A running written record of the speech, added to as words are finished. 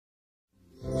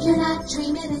not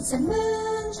dreaming, it's the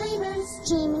Moondreamers.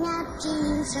 Dreaming up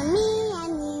dreams for me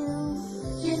and you.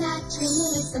 You're not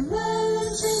dreaming, it's the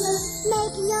Moondreamers.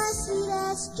 Making your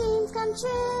sweetest dreams come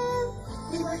true.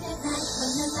 They work at night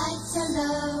when the lights are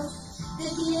low.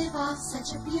 They give off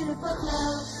such a beautiful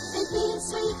glow. They feed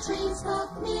sweet dreams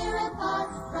both near and far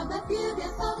from a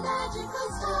beautiful magical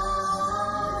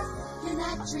star. You're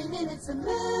not dreaming, it's the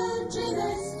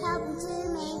Moondreamers. Helping to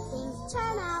make things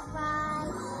turn out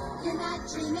right. You're not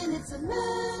dreaming, it's the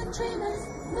Moondreamers.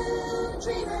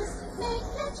 Moondreamers, make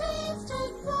your dreams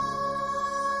take flight.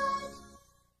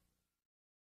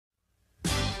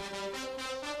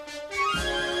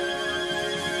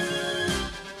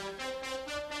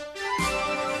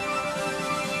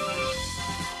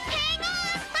 Hang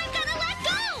on! I'm gonna let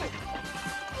go!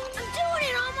 I'm doing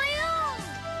it on my own!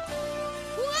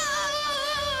 Whoa!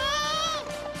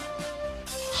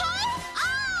 Hold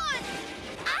on!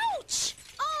 Ouch!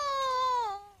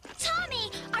 Oh! Tommy,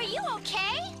 are you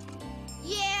okay?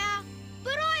 Yeah,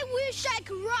 but I wish I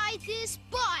could ride this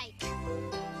bike.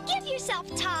 Give yourself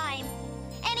time.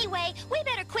 Anyway, we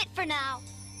better quit for now.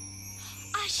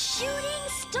 A shooting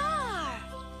star!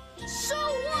 So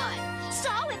what?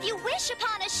 So if you wish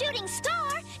upon a shooting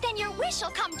star, then your wish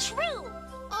will come true.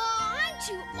 Oh, I'm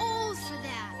too old for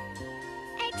that.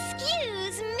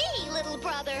 Excuse me, little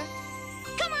brother.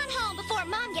 Come on home before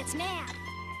Mom gets mad.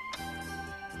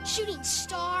 Shooting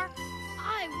star,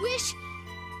 I wish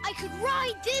I could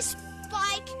ride this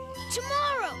bike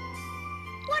tomorrow.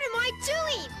 What am I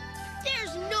doing?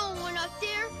 There's no one up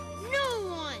there. No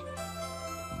one.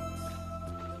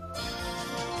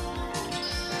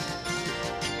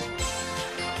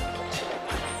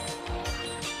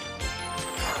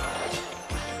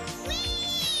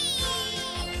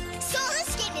 Solar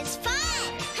skating is fun!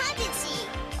 Huh, Bitsy?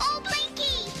 Oh,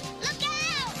 Blinky! Look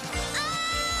out! Oh!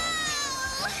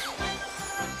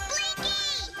 Blinky!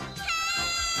 Help!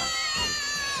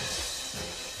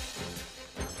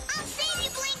 I'll save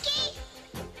you, Blinky!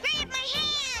 Grab my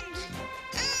hand!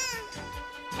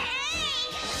 Hey!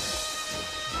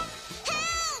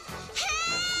 Help!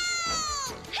 Help!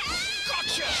 Help!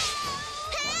 Gotcha!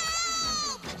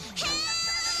 Help!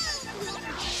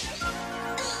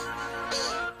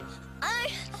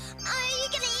 Are you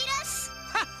gonna eat us?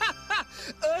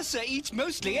 Ursa eats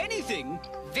mostly anything.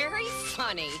 Very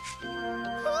funny. Who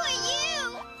are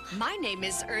you? My name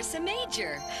is Ursa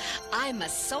Major. I'm a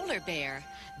solar bear.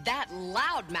 That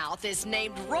loudmouth is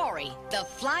named Rory, the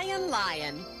flying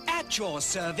lion. At your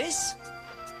service.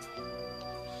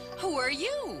 Who are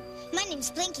you? My name's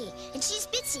Blinky, and she's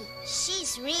Bitsy.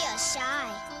 She's real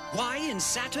shy. Why in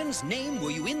Saturn's name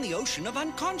were you in the ocean of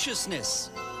unconsciousness?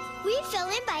 We fell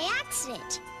in by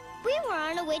accident. We were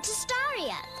on our way to Starry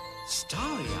Up.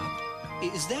 Starry Up?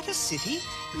 Is that a city?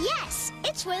 Yes,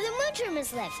 it's where the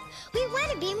Moondreamers live. We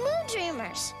want to be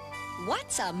Moondreamers.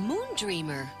 What's a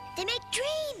Moondreamer? They make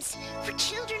dreams for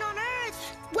children on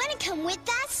Earth. Want to come with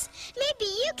us? Maybe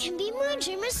you can be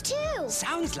Moondreamers too.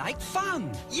 Sounds like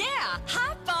fun. Yeah,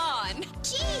 hop on.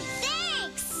 Gee,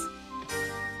 thanks.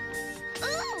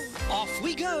 Ooh, Off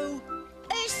we go.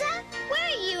 Ursa, where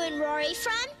are you and Rory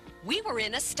from? We were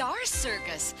in a star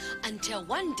circus until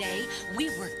one day we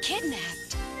were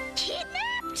kidnapped.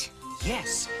 Kidnapped?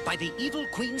 Yes, by the evil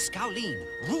Queen Scowlene,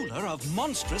 ruler of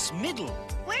monstrous Middle.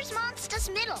 Where's Monsters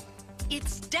Middle?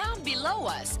 It's down below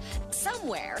us,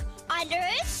 somewhere. On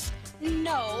Earth?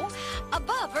 No,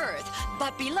 above Earth,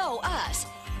 but below us.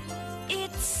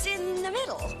 It's in the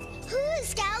middle.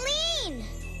 Who's Scowlene?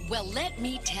 Well, let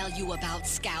me tell you about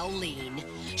Scowlene.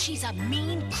 She's a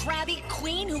mean, crabby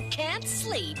queen who can't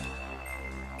sleep.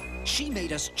 She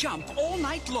made us jump all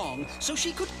night long so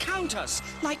she could count us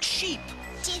like sheep.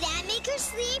 Did that make her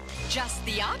sleep? Just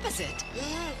the opposite.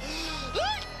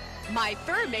 My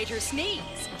fur made her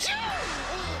sneeze.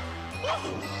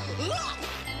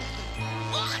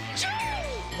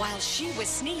 While she was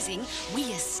sneezing,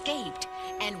 we escaped.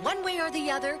 And one way or the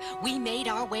other, we made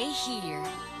our way here.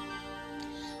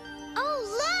 Oh,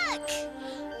 look!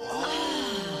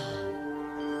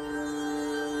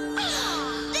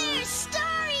 There's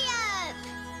Starry Up!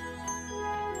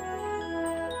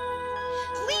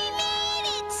 We made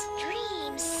it!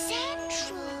 Dream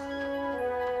Central.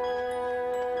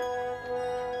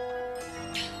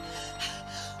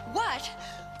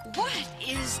 What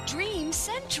is Dream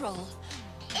Central?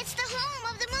 It's the home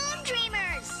of the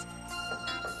Moondreamers.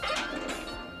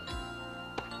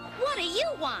 What do you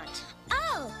want?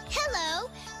 Oh, hello.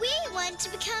 We want to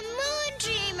become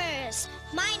Moondreamers.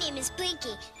 My name is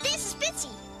Blinky. This is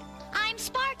Bitsy. I'm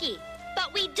Sparky,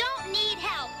 but we don't need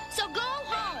help, so go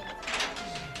home.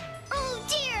 Oh,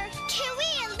 dear. Can we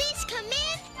at least come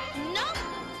in? Nope.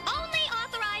 Only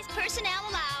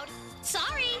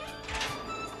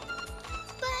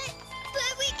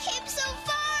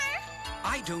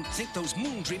I don't think those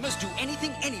Moondreamers do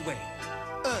anything anyway.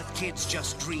 Earth kids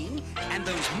just dream, and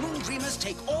those Moondreamers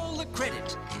take all the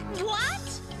credit.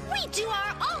 What? We do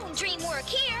our own dream work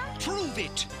here. Prove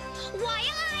it. Why,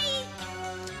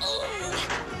 Oh.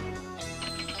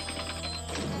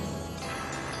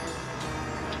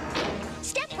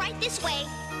 Step right this way.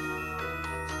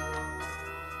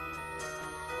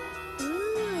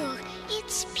 Ooh,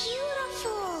 it's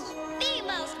beautiful. The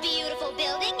most beautiful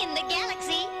building in the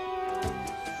galaxy.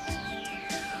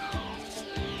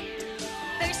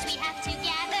 First we have to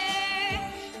gather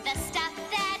the stuff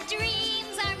that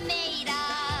dreams are made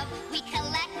of. We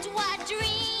collect what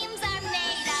dreams are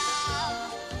made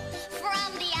of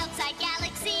from the outside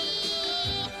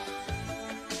galaxy.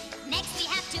 Next we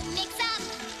have to mix up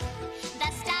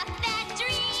the stuff that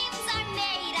dreams are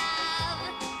made of.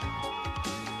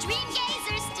 Dream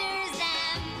Gazer stirs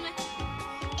them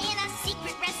in a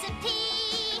secret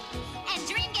recipe. And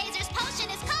Dream Gazer's potion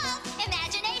is called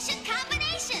Imagination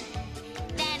Combination.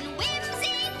 Then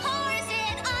Whimsy pours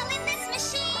it all in this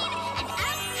machine, and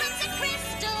out comes a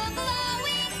crystal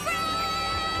glowing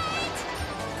bright.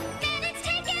 Then it's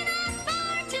taken on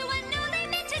board to a newly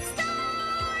minted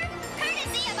star,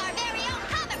 courtesy of our very own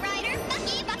comet rider,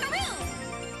 Bucky Buckaroo.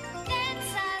 Then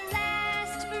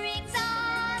Celeste brings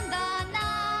on the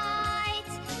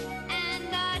night, and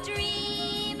the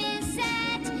dream is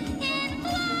set in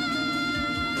flight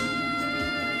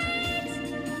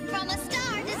from a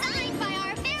star designed by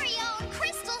our very own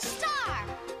crystal star.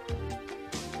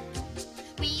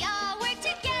 We all work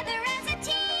together as a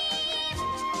team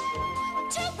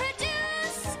to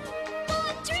produce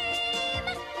Moondream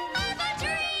of a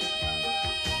dream.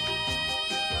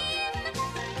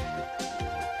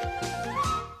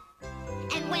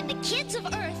 And when the kids of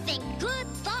Earth think good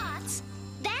thoughts,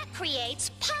 that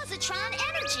creates positron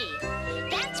energy.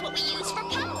 That's what we use for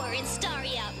power in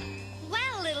Starry Up.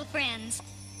 Well, little friends,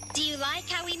 do you like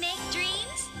how we make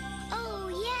dreams? Oh,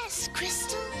 yes,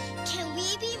 Crystal. Can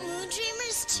we be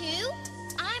Moondreamers too?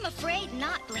 I'm afraid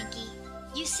not, Blinky.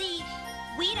 You see,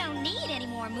 we don't need any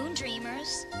more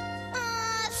Moondreamers.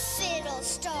 Fiddle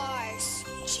stars.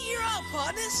 Cheer up,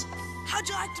 partners. How'd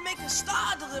you like to make a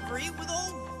star delivery with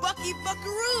old Bucky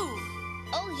Buckaroo?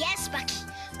 Oh, yes, Bucky.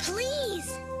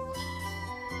 Please.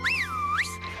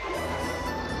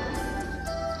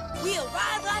 We'll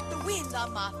ride like the wind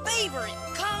on my favorite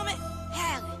comet,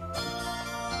 Halley.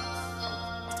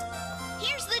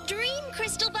 Here's the dream,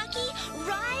 Crystal Bucky.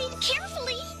 Ride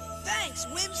carefully. Thanks,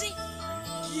 Whimsy.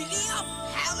 Giddy up,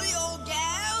 Halley, old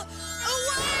gal.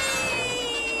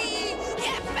 Away!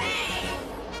 Yeah, bang!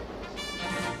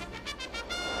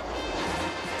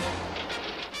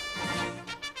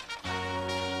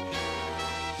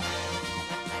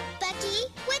 Bucky,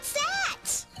 what's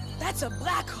that? That's a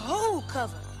black hole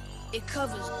cover. It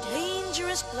covers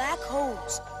dangerous black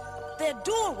holes. They're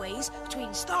doorways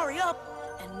between Starry Up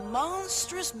and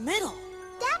monstrous Middle.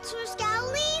 That's where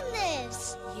Scowlene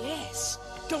lives. Yes,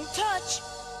 don't touch.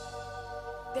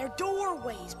 They're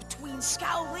doorways between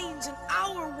Scowlene's and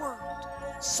our world.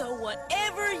 So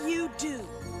whatever you do,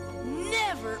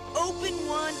 never open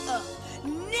one up.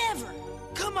 Never.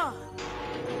 Come on.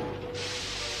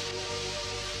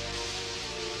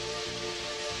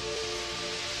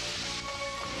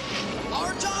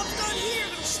 Our job's done here,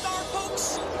 little star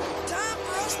folks. Time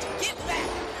for us to get back.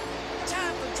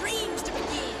 Time for dreams to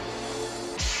begin.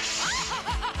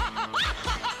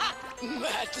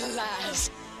 At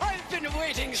last! I've been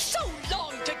waiting so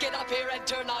long to get up here and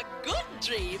turn a good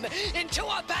dream into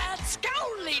a bad,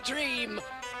 scowly dream.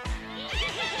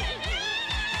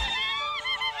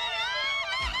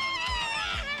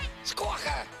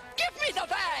 Squawker, give me the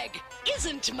bag!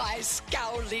 Isn't my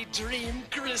scowly dream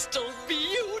crystal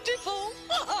beautiful?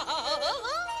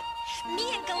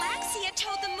 Me and Galaxia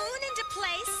towed the moon into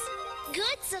place.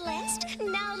 Good, Celeste.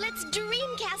 Now let's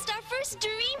dreamcast our first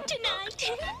dream tonight.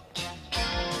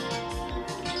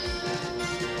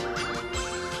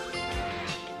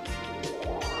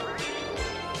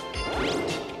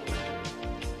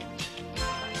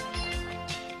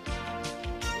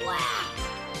 Wow!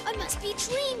 I must be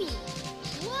dreamy.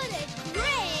 What a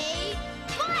great